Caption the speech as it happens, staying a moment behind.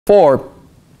4,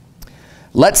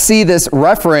 let's see this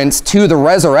reference to the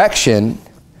resurrection,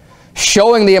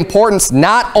 showing the importance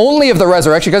not only of the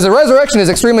resurrection, because the resurrection is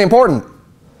extremely important.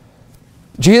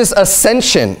 Jesus'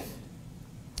 ascension,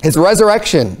 his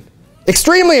resurrection,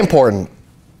 extremely important.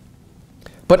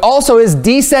 But also his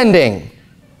descending.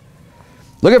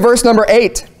 Look at verse number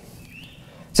 8. It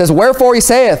says, wherefore he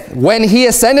saith, when he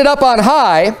ascended up on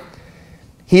high,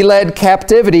 he led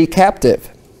captivity captive,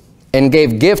 and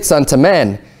gave gifts unto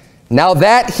men. Now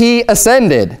that he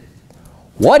ascended,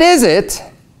 what is it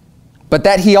but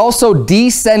that he also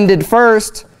descended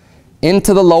first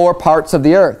into the lower parts of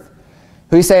the earth?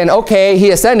 He's saying, okay, he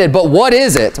ascended, but what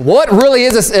is it? What really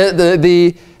is this,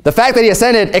 the fact that he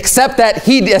ascended, except that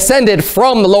he ascended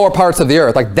from the lower parts of the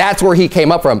earth? Like, that's where he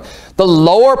came up from. The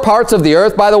lower parts of the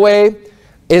earth, by the way,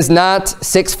 is not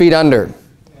 6 feet under.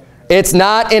 It's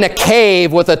not in a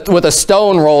cave with a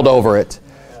stone rolled over it.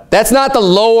 That's not the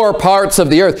lower parts of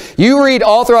the earth. You read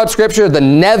all throughout Scripture, the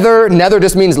nether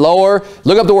just means lower.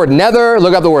 Look up the word nether,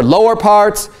 look up the word lower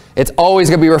parts. It's always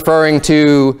going to be referring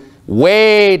to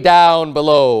way down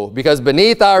below, because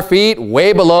beneath our feet,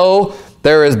 way below,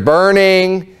 there is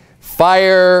burning,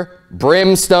 fire,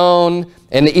 brimstone.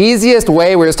 And the easiest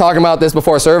way, we were just talking about this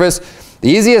before service, the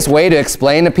easiest way to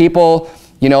explain to people,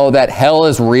 you know, that hell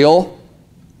is real,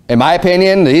 in my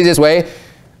opinion, the easiest way,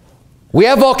 we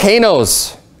have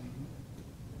volcanoes.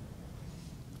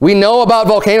 We know about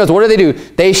volcanoes. What do?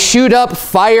 They shoot up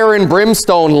fire and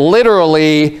brimstone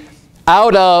literally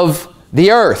out of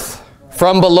the earth,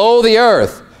 from below the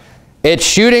earth. It's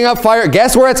shooting up fire.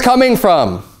 Guess where it's coming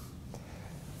from?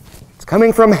 It's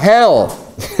coming from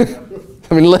hell.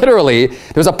 I mean, literally,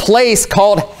 there's a place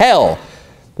called hell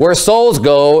where souls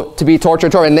go to be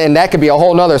tortured, and that could be a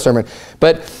whole nother sermon.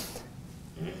 But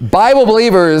Bible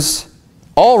believers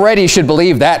already should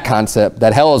believe that concept,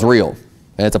 that hell is real.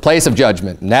 And it's a place of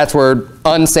judgment. And that's where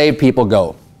unsaved people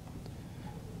go.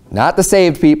 Not the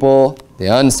saved people, the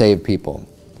unsaved people.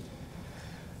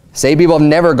 Saved people have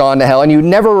never gone to hell, and you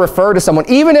never refer to someone,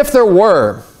 even if there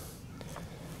were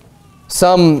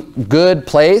some good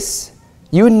place,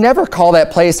 you would never call that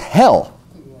place hell.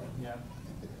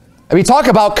 I mean, talk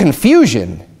about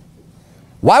confusion.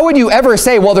 Why would you ever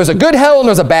say, well, there's a good hell and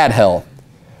there's a bad hell?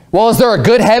 Well, is there a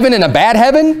good heaven and a bad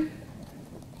heaven?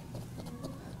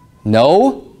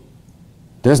 No.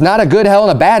 There's not a good hell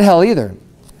and a bad hell either.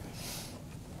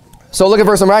 So look at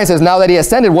verse number 9. It says, now that he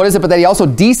ascended, what is it but that he also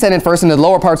descended first into the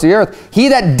lower parts of the earth? He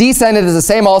that descended is the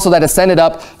same also that ascended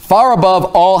up far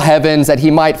above all heavens, that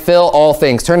he might fill all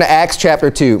things. Turn to Acts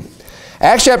chapter 2.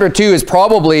 Acts chapter 2 is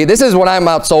probably, this is when I'm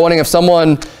out soul winning. If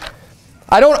someone,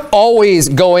 I don't always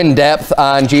go in depth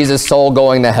on Jesus' soul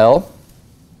going to hell.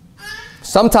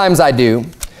 Sometimes I do.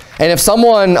 And if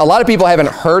someone, a lot of people haven't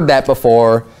heard that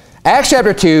before, Acts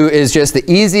chapter 2 is just the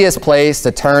easiest place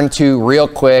to turn to real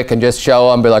quick and just show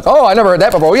them, be like, oh, I never heard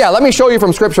that before. Well, yeah, let me show you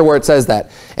from Scripture where it says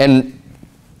that. And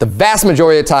the vast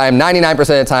majority of the time, 99% of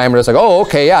the time, we're just like, oh,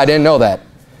 okay, yeah, I didn't know that.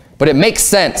 But it makes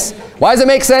sense. Why does it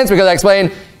make sense? Because I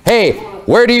explain, hey,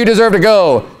 where do you deserve to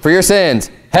go for your sins?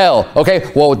 Hell.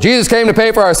 Okay, well, Jesus came to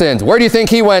pay for our sins. Where do you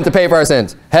think he went to pay for our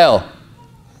sins? Hell.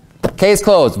 Case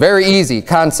closed. Very easy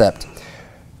concept.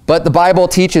 But the Bible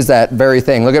teaches that very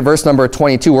thing. Look at verse number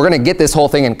 22. We're going to get this whole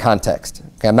thing in context.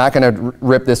 Okay, I'm not going to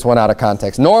rip this one out of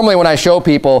context. Normally when I show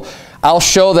people, I'll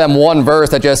show them one verse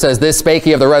that just says, this spake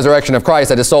he of the resurrection of Christ,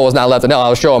 that his soul was not left in hell.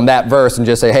 I'll show them that verse and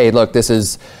just say, hey, look, this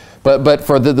is... But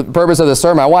for the purpose of the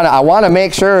sermon, I want to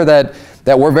make sure that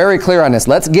we're very clear on this.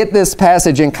 Let's get this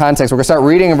passage in context. We're going to start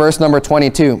reading in verse number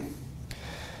 22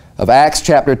 of Acts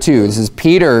chapter 2. This is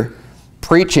Peter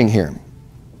preaching here.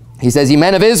 He says, ye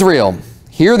men of Israel,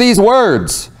 hear these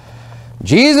words.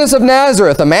 Jesus of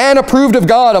Nazareth, a man approved of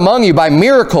God among you by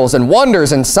miracles and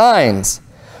wonders and signs,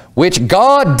 which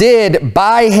God did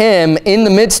by him in the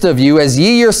midst of you, as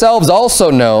ye yourselves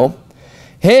also know,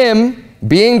 him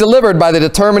being delivered by the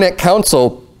determinate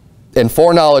counsel and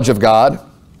foreknowledge of God,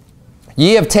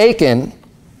 ye have taken,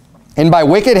 and by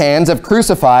wicked hands have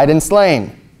crucified and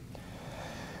slain,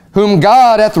 whom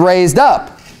God hath raised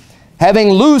up,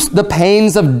 having loosed the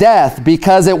pains of death,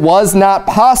 because it was not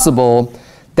possible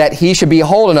that he should be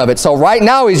holden of it. So right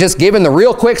now he's just giving the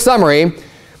real quick summary.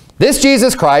 This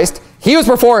Jesus Christ, he was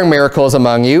performing miracles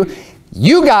among you.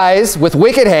 You guys, with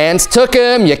wicked hands, took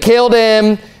him, you killed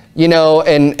him, you know,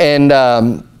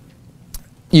 and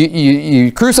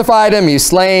you crucified him, you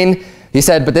slain. He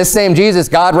said, but this same Jesus,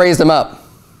 God raised him up.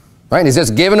 Right? And he's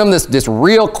just giving them this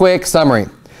real quick summary.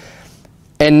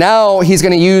 And now he's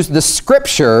going to use the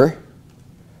Scripture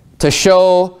to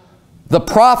show the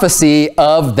prophecy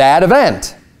of that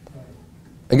event.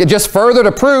 Again, just further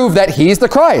to prove that he's the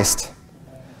Christ.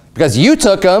 Because you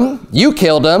took him, you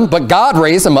killed him, but God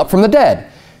raised him up from the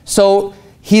dead. So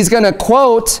he's going to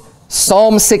quote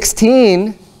Psalm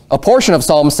 16, a portion of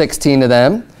Psalm 16 to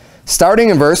them, starting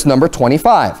in verse number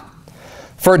 25.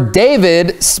 For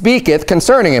David speaketh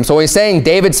concerning him. So when he's saying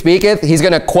David speaketh, he's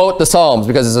going to quote the Psalms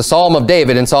because it's a Psalm of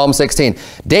David in Psalm 16.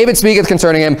 David speaketh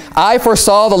concerning him, I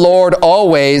foresaw the Lord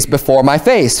always before my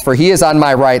face, for he is on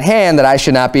my right hand that I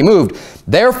should not be moved.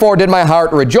 Therefore did my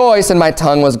heart rejoice and my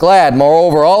tongue was glad.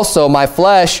 Moreover also my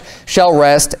flesh shall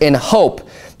rest in hope,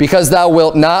 because thou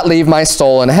wilt not leave my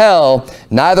soul in hell,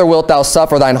 neither wilt thou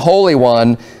suffer thine Holy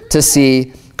One to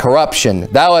see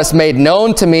corruption. Thou hast made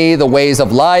known to me the ways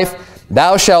of life.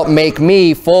 Thou shalt make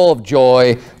me full of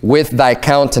joy with thy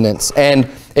countenance. And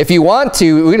if you want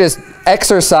to, we just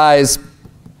exercise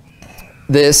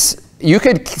this. You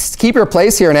could keep your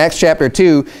place here in Acts chapter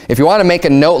 2. If you want to make a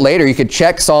note later, you could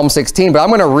check Psalm 16. But I'm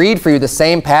going to read for you the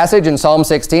same passage in Psalm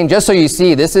 16, just so you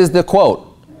see this is the quote.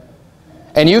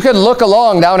 And you could look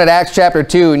along down at Acts chapter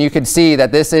 2, and you could see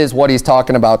that this is what he's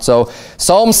talking about. So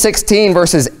Psalm 16,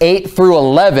 verses 8 through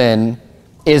 11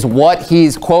 is what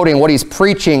he's quoting, what he's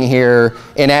preaching here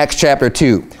in Acts chapter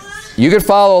 2. You could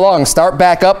follow along. Start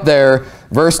back up there,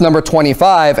 verse number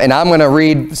 25, and I'm going to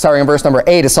read, starting in verse number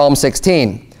 8 of Psalm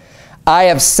 16. I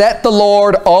have set the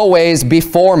Lord always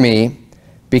before me.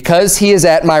 Because he is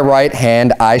at my right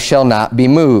hand, I shall not be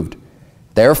moved.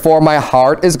 Therefore my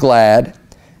heart is glad,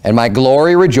 and my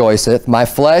glory rejoiceth. My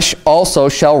flesh also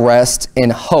shall rest in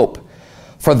hope.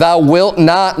 For thou wilt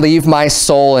not leave my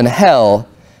soul in hell,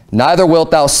 neither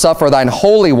wilt thou suffer thine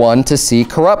Holy One to see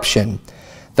corruption.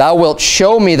 Thou wilt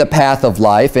show me the path of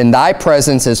life. In thy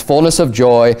presence is fullness of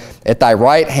joy. At thy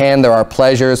right hand there are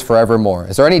pleasures forevermore.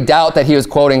 Is there any doubt that he was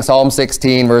quoting Psalm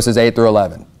 16, verses 8 through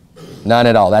 11? None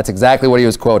at all. That's exactly what he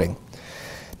was quoting.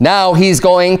 Now he's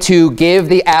going to give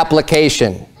the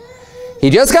application. He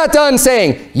just got done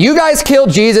saying, you guys killed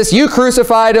Jesus. You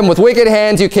crucified him with wicked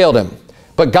hands. You killed him.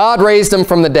 But God raised him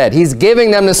from the dead. He's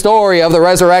giving them the story of the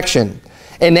resurrection.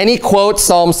 And then he quotes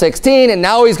Psalm 16, and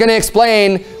now he's going to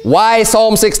explain why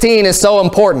Psalm 16 is so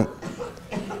important.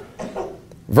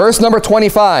 Verse number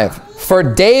 25. For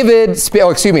David,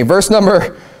 verse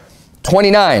number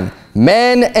 29.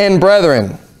 Men and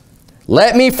brethren,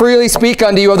 let me freely speak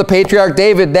unto you of the patriarch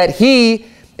David, that he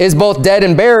is both dead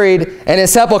and buried, and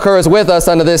his sepulchre is with us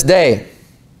unto this day.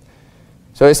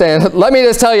 So he's saying, let me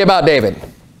just tell you about David.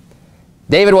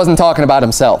 David wasn't talking about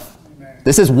himself.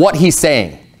 This is what he's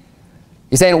saying.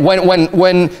 He's saying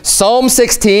when Psalm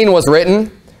 16 was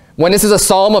written, when this is a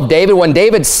psalm of David, when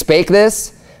David spake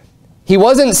this, he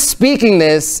wasn't speaking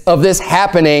this of this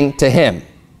happening to him.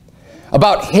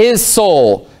 About his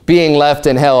soul being left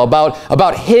in hell,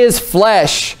 about his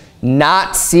flesh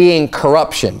not seeing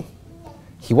corruption.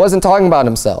 He wasn't talking about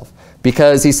himself,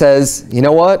 because he says, you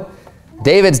know what?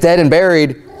 David's dead and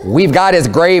buried. We've got his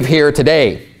grave here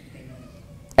today.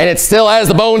 And it still has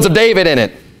the bones of David in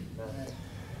it.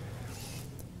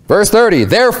 Verse 30,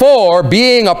 therefore,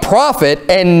 being a prophet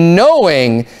and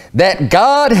knowing that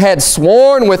God had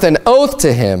sworn with an oath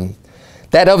to him,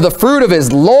 that of the fruit of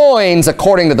his loins,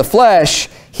 according to the flesh,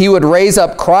 he would raise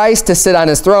up Christ to sit on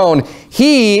his throne,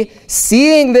 he,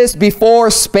 seeing this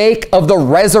before, spake of the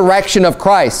resurrection of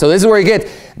Christ. So this is where you get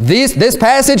this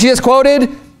passage he has quoted.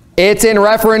 It's in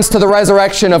reference to the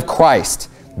resurrection of Christ.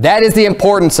 That is the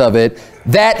importance of it,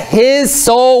 that his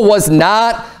soul was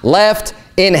not left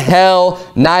in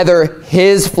hell, neither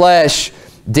his flesh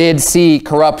did see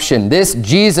corruption. This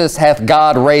Jesus hath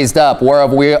God raised up,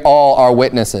 whereof we all are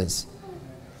witnesses.